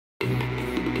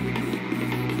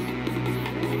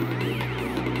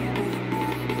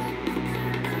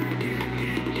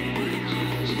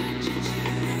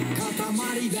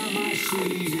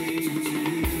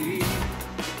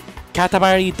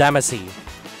Katamari Damacy.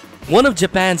 One of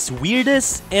Japan's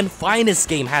weirdest and finest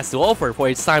game has to offer for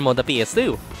its time on the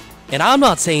PS2. And I'm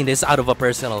not saying this out of a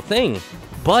personal thing,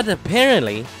 but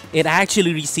apparently, it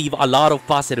actually received a lot of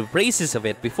positive praises of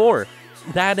it before.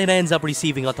 That it ends up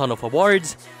receiving a ton of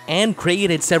awards, and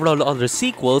created several other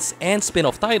sequels and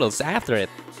spin-off titles after it.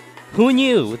 Who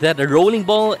knew that the rolling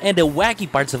ball and the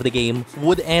wacky parts of the game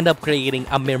would end up creating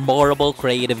a memorable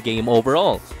creative game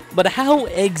overall? But how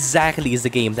exactly is the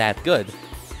game that good?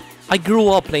 I grew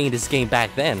up playing this game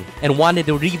back then, and wanted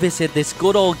to revisit this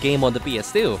good old game on the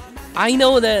PS2. I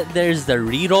know that there's the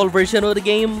reroll version of the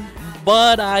game,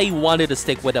 but I wanted to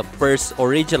stick with the first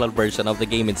original version of the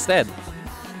game instead.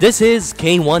 This is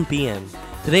K1PM.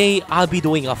 Today, I'll be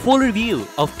doing a full review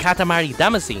of Katamari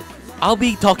Damacy. I'll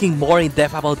be talking more in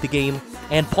depth about the game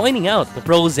and pointing out the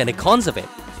pros and the cons of it.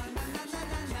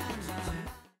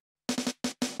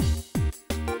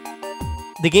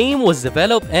 The game was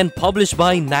developed and published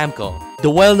by Namco,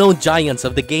 the well-known giants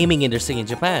of the gaming industry in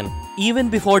Japan. Even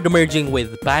before the merging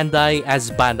with Bandai as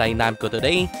Bandai Namco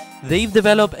today, they've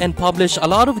developed and published a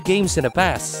lot of games in the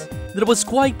past that was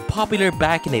quite popular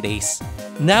back in the days.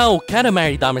 Now,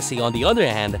 Katamari Damacy on the other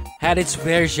hand, had its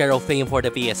fair share of fame for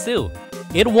the PS2.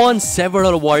 It won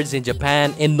several awards in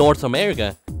Japan and North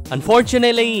America.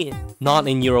 Unfortunately, not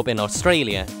in Europe and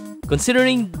Australia,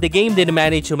 considering the game didn't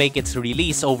manage to make its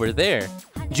release over there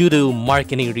due to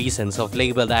marketing reasons of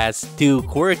labeled as too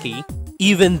quirky,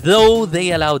 even though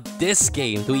they allowed this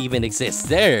game to even exist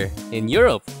there in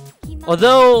Europe.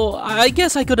 Although, I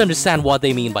guess I could understand what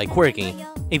they mean by quirky.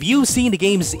 If you've seen the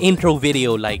game's intro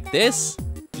video like this,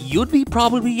 you'd be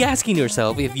probably asking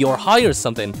yourself if you're high or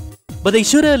something. But they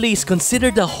should at least consider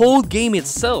the whole game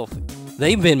itself.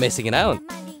 They've been missing it out.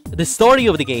 The story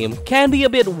of the game can be a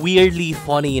bit weirdly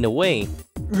funny in a way.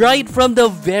 Right from the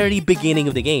very beginning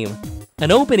of the game,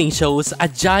 an opening shows a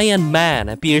giant man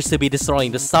appears to be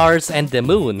destroying the stars and the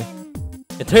moon.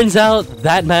 It turns out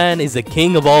that man is the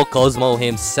king of all Cosmo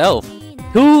himself,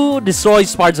 who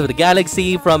destroys parts of the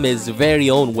galaxy from his very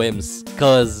own whims.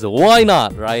 Cause why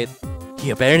not, right?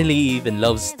 He apparently even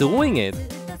loves doing it.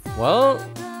 Well,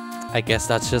 I guess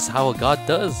that's just how a god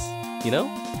does, you know?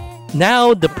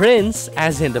 Now, the prince,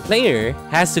 as in the player,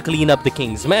 has to clean up the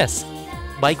king's mess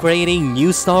by creating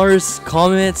new stars,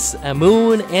 comets, a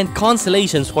moon, and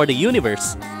constellations for the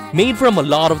universe, made from a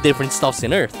lot of different stuffs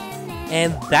in Earth.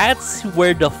 And that's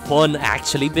where the fun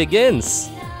actually begins.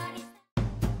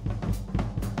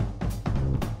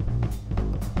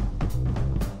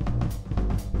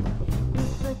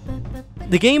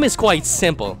 The game is quite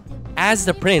simple. As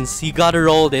the prince, you gotta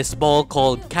roll this ball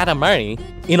called Katamari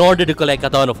in order to collect a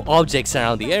ton of objects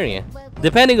around the area.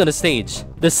 Depending on the stage,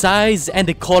 the size and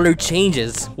the color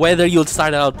changes, whether you'll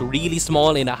start out really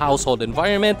small in a household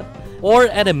environment or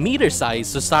at a meter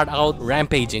size to start out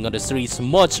rampaging on the streets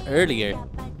much earlier.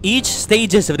 Each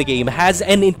stages of the game has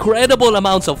an incredible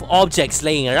amounts of objects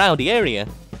laying around the area.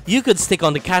 You could stick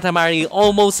on the Katamari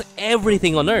almost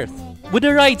everything on Earth, with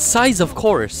the right size of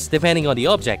course, depending on the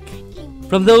object.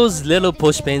 From those little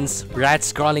pushpins,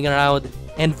 rats crawling around,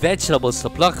 and vegetables to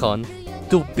pluck on,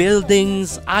 to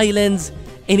buildings, islands,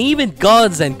 and even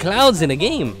gods and clouds in the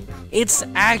game. It's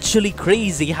actually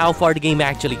crazy how far the game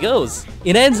actually goes.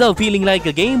 It ends up feeling like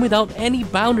a game without any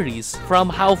boundaries from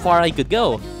how far I could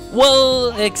go.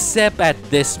 Well, except at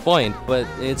this point, but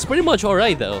it's pretty much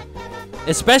alright though.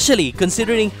 Especially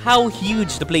considering how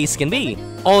huge the place can be.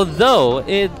 Although,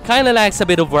 it kinda lacks a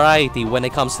bit of variety when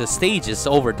it comes to stages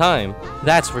over time,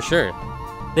 that's for sure.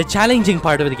 The challenging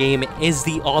part of the game is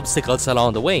the obstacles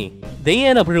along the way. They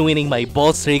end up ruining my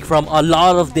ball streak from a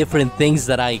lot of different things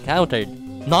that I encountered.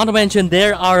 Not to mention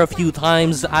there are a few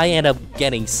times I end up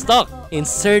getting stuck in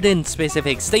certain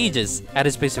specific stages, at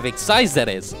a specific size that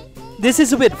is. This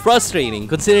is a bit frustrating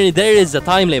considering there is a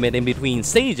time limit in between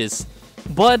stages.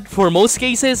 But for most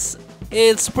cases,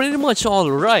 it's pretty much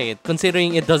alright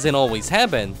considering it doesn't always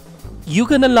happen. You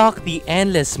can unlock the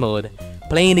endless mode,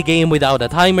 playing the game without a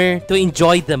timer to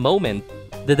enjoy the moment.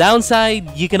 The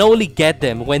downside, you can only get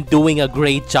them when doing a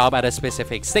great job at a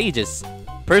specific stages.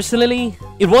 Personally,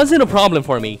 it wasn't a problem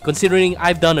for me considering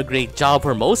I've done a great job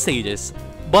for most stages.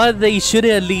 But they should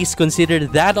at least consider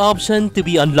that option to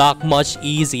be unlocked much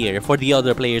easier for the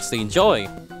other players to enjoy.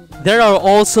 There are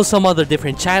also some other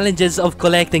different challenges of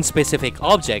collecting specific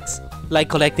objects, like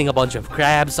collecting a bunch of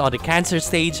crabs on the Cancer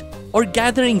stage or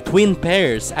gathering twin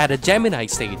pairs at a Gemini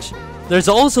stage. There's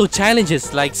also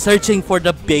challenges like searching for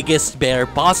the biggest bear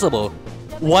possible.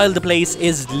 While the place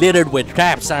is littered with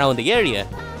traps around the area,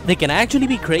 they can actually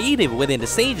be creative within the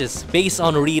stages based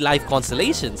on real-life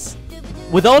constellations.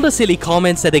 With all the silly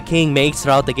comments that the king makes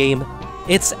throughout the game,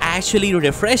 it's actually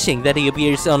refreshing that he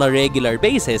appears on a regular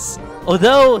basis,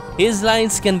 although his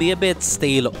lines can be a bit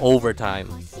stale over time.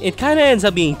 It kinda ends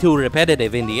up being too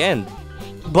repetitive in the end.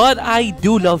 But I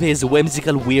do love his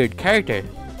whimsical weird character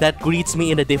that greets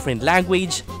me in a different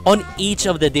language on each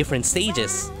of the different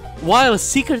stages, while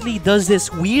secretly does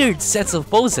this weird sets of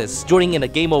poses during in a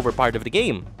game over part of the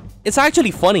game. It's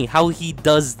actually funny how he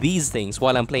does these things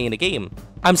while I'm playing the game.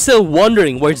 I'm still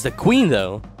wondering where's the queen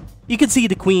though. You can see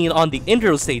the queen on the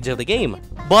intro stage of the game,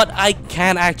 but I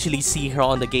can't actually see her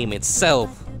on the game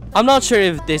itself. I'm not sure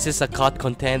if this is a cut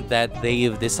content that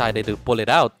they've decided to pull it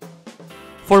out.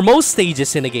 For most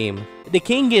stages in the game, the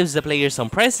king gives the player some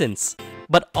presents,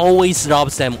 but always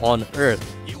drops them on Earth.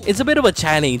 It's a bit of a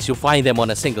challenge to find them on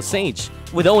a single stage,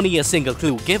 with only a single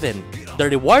clue given. The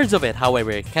rewards of it,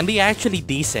 however, can be actually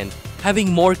decent,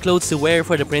 having more clothes to wear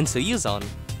for the prince to use on.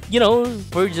 You know,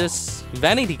 for just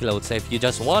vanity clothes if you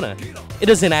just wanna. It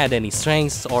doesn't add any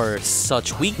strengths or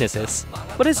such weaknesses,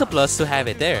 but it's a plus to have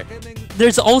it there.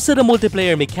 There's also the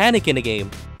multiplayer mechanic in the game,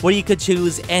 where you could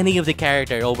choose any of the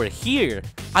character over here.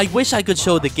 I wish I could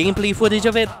show the gameplay footage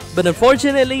of it, but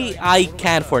unfortunately, I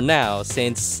can't for now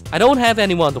since I don't have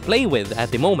anyone to play with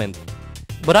at the moment.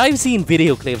 But I've seen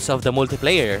video clips of the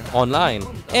multiplayer online,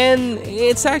 and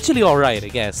it's actually alright I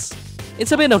guess.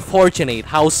 It's a bit unfortunate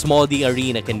how small the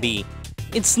arena can be.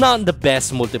 It's not the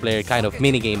best multiplayer kind of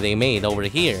minigame they made over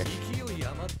here.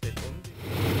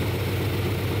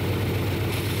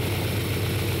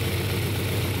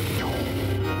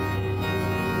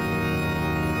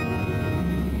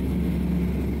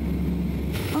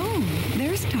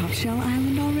 Shell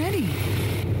Island already.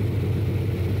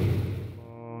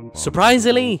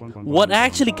 Surprisingly, what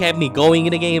actually kept me going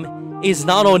in the game is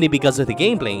not only because of the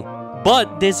gameplay,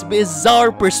 but this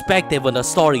bizarre perspective on the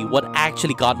story what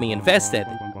actually got me invested.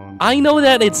 I know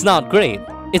that it's not great,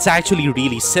 it's actually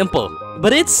really simple,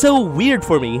 but it's so weird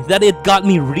for me that it got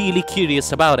me really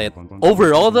curious about it.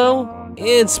 Overall though,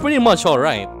 it's pretty much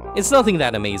alright. It's nothing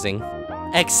that amazing.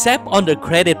 Except on the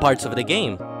credit parts of the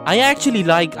game. I actually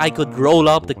like I could roll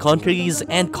up the countries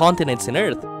and continents in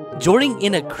Earth. During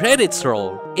in a credits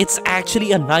roll, it's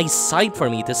actually a nice sight for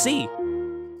me to see.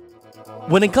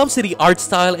 When it comes to the art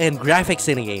style and graphics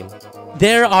in the game,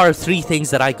 there are three things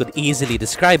that I could easily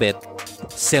describe it.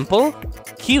 Simple,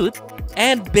 cute,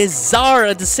 and bizarre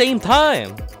at the same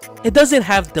time. It doesn't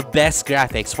have the best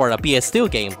graphics for a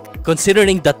PS2 game,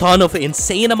 considering the ton of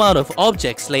insane amount of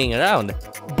objects laying around.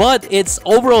 But its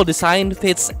overall design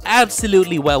fits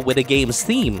absolutely well with the game's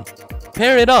theme.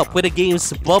 Pair it up with the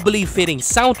game's bubbly fitting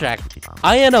soundtrack,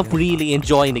 I end up really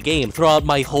enjoying the game throughout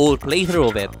my whole playthrough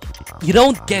of it. You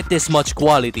don't get this much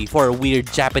quality for a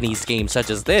weird Japanese game such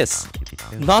as this.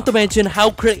 Not to mention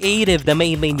how creative the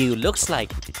main menu looks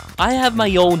like. I have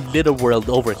my own little world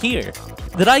over here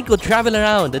that I could travel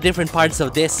around the different parts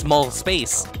of this small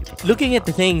space, looking at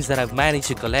the things that I've managed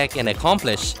to collect and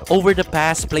accomplish over the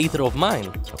past playthrough of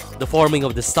mine. The forming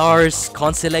of the stars,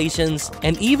 constellations,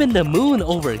 and even the moon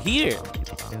over here.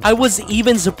 I was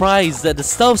even surprised that the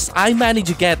stuffs I managed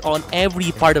to get on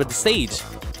every part of the stage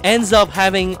ends up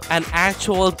having an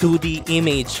actual 2D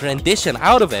image rendition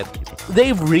out of it.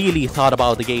 They've really thought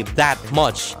about the game that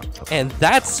much, and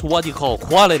that's what you call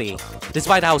quality.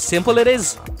 Despite how simple it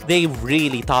is, they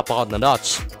really top on the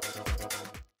notch.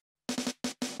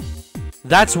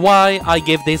 That's why I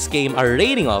give this game a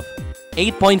rating of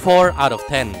 8.4 out of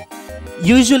 10.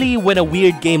 Usually when a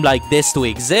weird game like this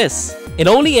exists, it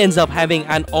only ends up having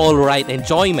an alright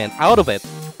enjoyment out of it,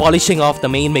 polishing off the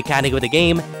main mechanic of the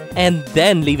game and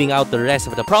then leaving out the rest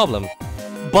of the problem.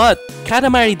 But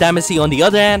Katamari Damacy on the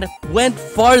other hand went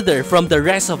farther from the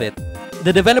rest of it.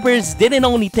 The developers didn't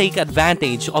only take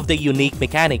advantage of the unique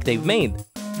mechanic they've made,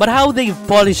 but how they've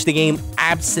polished the game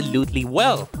absolutely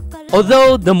well.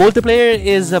 Although the multiplayer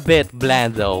is a bit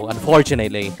bland though,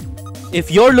 unfortunately.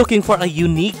 If you're looking for a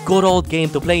unique good old game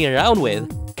to play around with,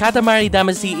 Katamari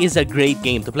Damacy is a great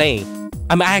game to play.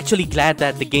 I'm actually glad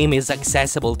that the game is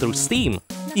accessible through Steam.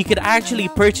 You could actually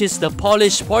purchase the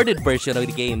polished ported version of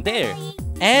the game there,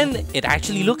 and it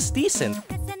actually looks decent.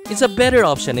 It's a better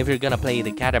option if you're gonna play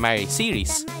the Katamari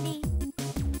series.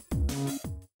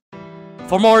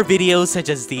 For more videos such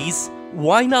as these,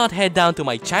 why not head down to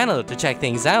my channel to check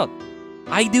things out?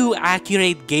 I do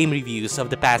accurate game reviews of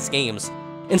the past games,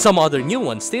 and some other new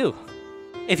ones too.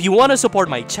 If you want to support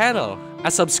my channel,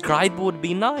 a subscribe would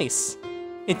be nice.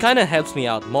 It kinda helps me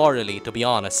out morally, to be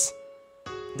honest.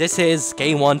 This is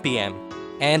K1PM,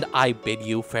 and I bid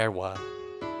you farewell.